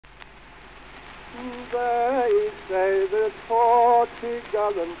They say that 40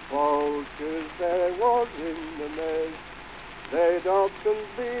 gallant soldiers there was in the mess. They'd often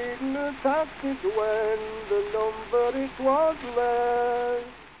beaten a tactic when the number it was less.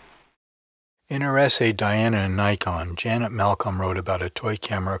 In her essay Diana and Nikon, Janet Malcolm wrote about a toy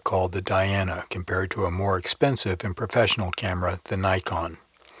camera called the Diana compared to a more expensive and professional camera, the Nikon.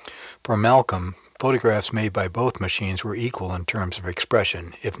 For Malcolm, photographs made by both machines were equal in terms of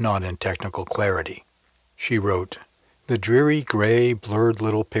expression, if not in technical clarity. She wrote, "The dreary, gray, blurred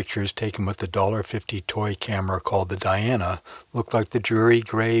little pictures taken with the $1.50 toy camera called the Diana look like the dreary,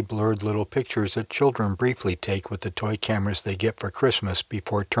 gray, blurred little pictures that children briefly take with the toy cameras they get for Christmas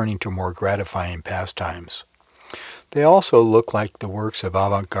before turning to more gratifying pastimes. They also look like the works of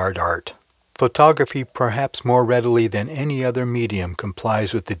avant-garde art. Photography, perhaps more readily than any other medium,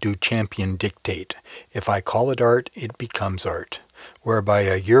 complies with the Duchampian dictate. If I call it art, it becomes art, whereby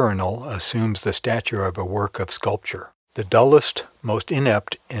a urinal assumes the stature of a work of sculpture. The dullest, most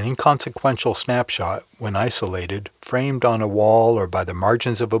inept, and inconsequential snapshot, when isolated, framed on a wall or by the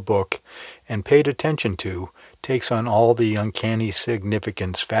margins of a book, and paid attention to, takes on all the uncanny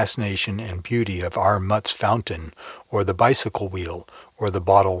significance, fascination, and beauty of R. Mutt's fountain, or the bicycle wheel, or the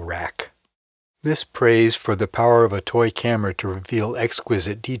bottle rack." This praise for the power of a toy camera to reveal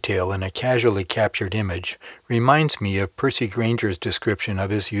exquisite detail in a casually captured image reminds me of Percy Grainger's description of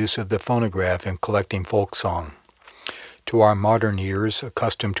his use of the phonograph in collecting folksong. To our modern ears,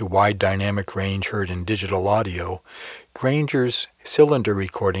 accustomed to wide dynamic range heard in digital audio, Grainger's cylinder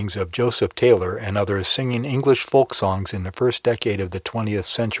recordings of Joseph Taylor and others singing English folk songs in the first decade of the 20th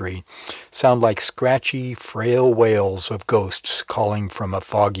century sound like scratchy, frail wails of ghosts calling from a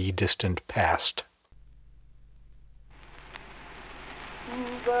foggy, distant past.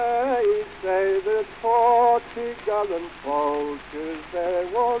 They say that 40 gallant soldiers there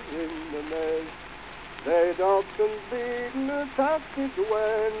was in the mess. They'd often beaten a tactic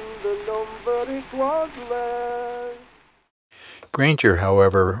when the number it was less. Grainger,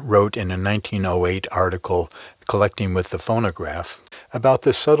 however, wrote in a 1908 article, Collecting with the Phonograph, about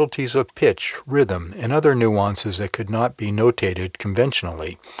the subtleties of pitch, rhythm, and other nuances that could not be notated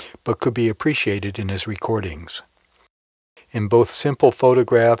conventionally, but could be appreciated in his recordings. In both simple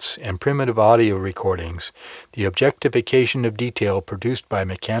photographs and primitive audio recordings, the objectification of detail produced by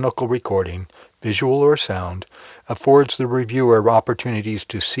mechanical recording, visual or sound, affords the reviewer opportunities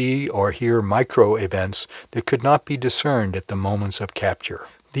to see or hear micro-events that could not be discerned at the moments of capture.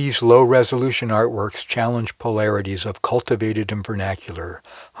 These low-resolution artworks challenge polarities of cultivated and vernacular,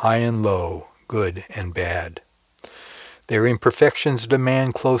 high and low, good and bad. Their imperfections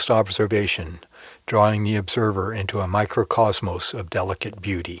demand close observation, drawing the observer into a microcosmos of delicate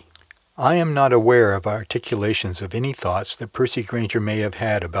beauty. I am not aware of articulations of any thoughts that Percy Grainger may have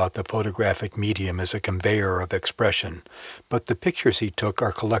had about the photographic medium as a conveyor of expression, but the pictures he took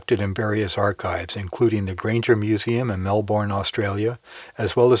are collected in various archives, including the Grainger Museum in Melbourne, Australia,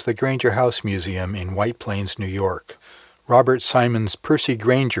 as well as the Grainger House Museum in White Plains, New York. Robert Simon's Percy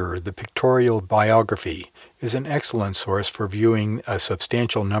Grainger, The Pictorial Biography, is an excellent source for viewing a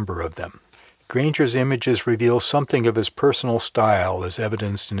substantial number of them. Grainger's images reveal something of his personal style as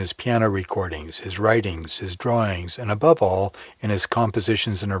evidenced in his piano recordings, his writings, his drawings, and above all, in his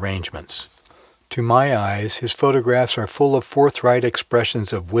compositions and arrangements. To my eyes, his photographs are full of forthright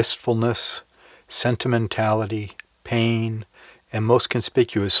expressions of wistfulness, sentimentality, pain, and most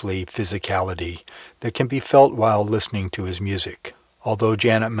conspicuously, physicality, that can be felt while listening to his music. Although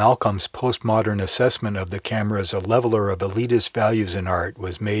Janet Malcolm's postmodern assessment of the camera as a leveler of elitist values in art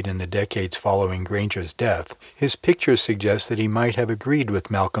was made in the decades following Grainger's death, his pictures suggest that he might have agreed with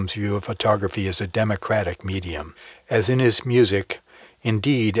Malcolm's view of photography as a democratic medium. As in his music,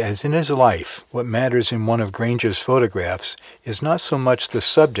 indeed, as in his life, what matters in one of Grainger's photographs is not so much the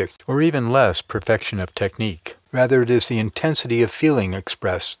subject, or even less perfection of technique. Rather, it is the intensity of feeling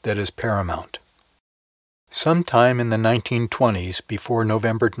expressed that is paramount. Sometime in the 1920s, before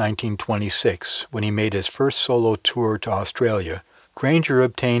November 1926, when he made his first solo tour to Australia, Grainger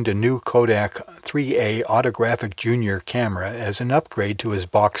obtained a new Kodak 3A Autographic Junior camera as an upgrade to his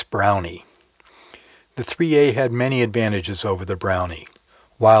box Brownie. The 3A had many advantages over the Brownie.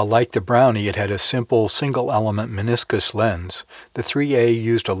 While, like the Brownie, it had a simple single-element meniscus lens, the 3A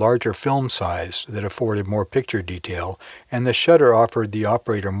used a larger film size that afforded more picture detail, and the shutter offered the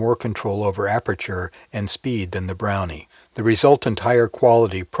operator more control over aperture and speed than the Brownie. The resultant higher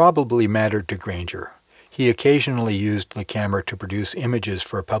quality probably mattered to Grainger. He occasionally used the camera to produce images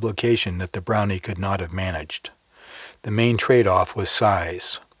for publication that the Brownie could not have managed. The main trade-off was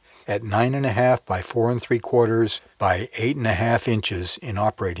size. At 9.5 by 4 3/4 by 8.5 inches in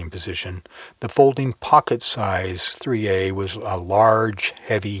operating position, the folding pocket-size 3A was a large,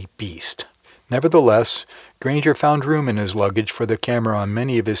 heavy beast. Nevertheless, Grainger found room in his luggage for the camera on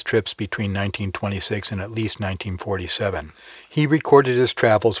many of his trips between 1926 and at least 1947. He recorded his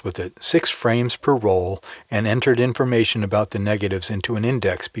travels with it 6 frames per roll and entered information about the negatives into an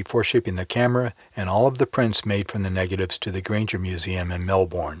index before shipping the camera and all of the prints made from the negatives to the Grainger Museum in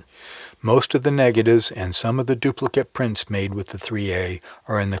Melbourne. Most of the negatives and some of the duplicate prints made with the 3A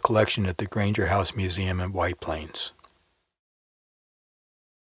are in the collection at the Grainger House Museum at White Plains.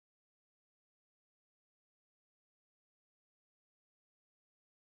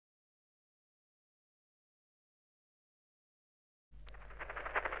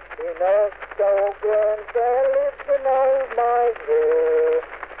 In October, listen all my way.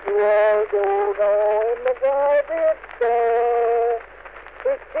 You all do know in the garbage there.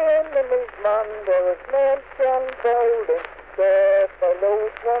 It's enemy's man, there is mention golden. There,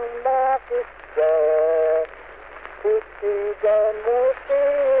 fellows, one mark is there. Fifty then will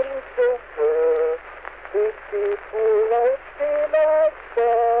see in super. 50 pull out see like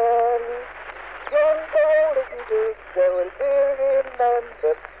ten. Young golden geeks, there will be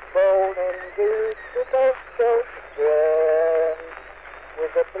remembered. Golden geeks without so again.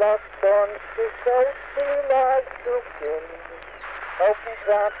 With the blackthorn to so see like looking. Open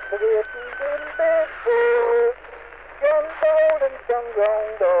trap written in the book. Young golden some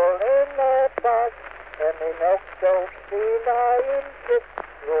ground all in their back. And in Octo see lying six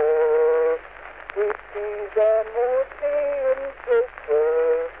row. 50s and more see in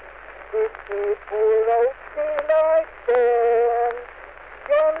super. 50 pull out see like ten.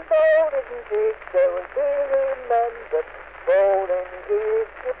 Young golden geeks, they will be remembered. Golden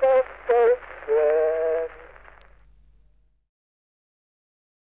geeks without so again.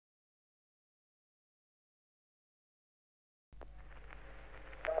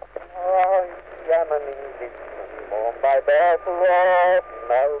 I am an Englishman, born by birth of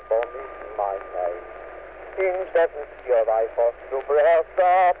Melbourne is my name. In 70 I was to breast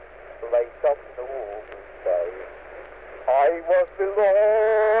up, place of Doomsday. I was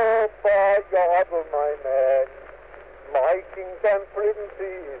beloved by all my men, my kings and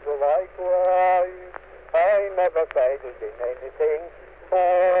princes likewise. I never failed in anything,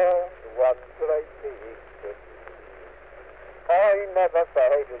 but one great secret. I never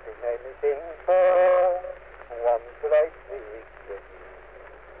failed in anything, but one great secret.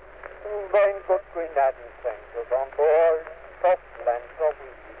 When good Queen Anne sent us on board, soft land from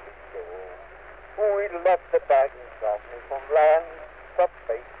easy shore. We left the baggage of Newfoundland, the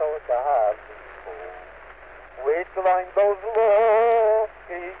face of the before. We climbed those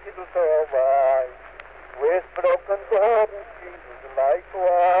lofty hills so wide, with broken golden trees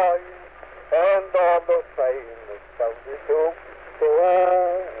likewise, and all those famous sounds we took, so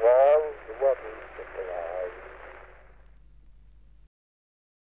all the waters to fly.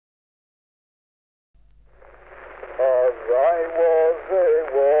 As I was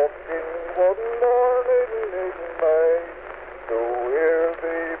walking one morning in May, to hear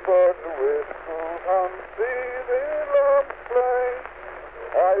the birds whistle and see the lambs play,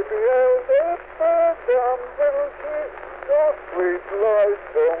 I beheld a bird and will see so sweet like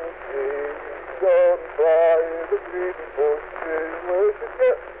donkey, gone by the green bushes where she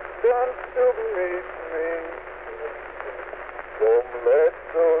danced to meet me. Come, let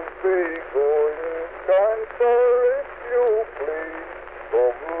us be going, kind sir, if you please.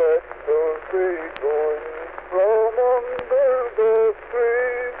 Come, let us be going from on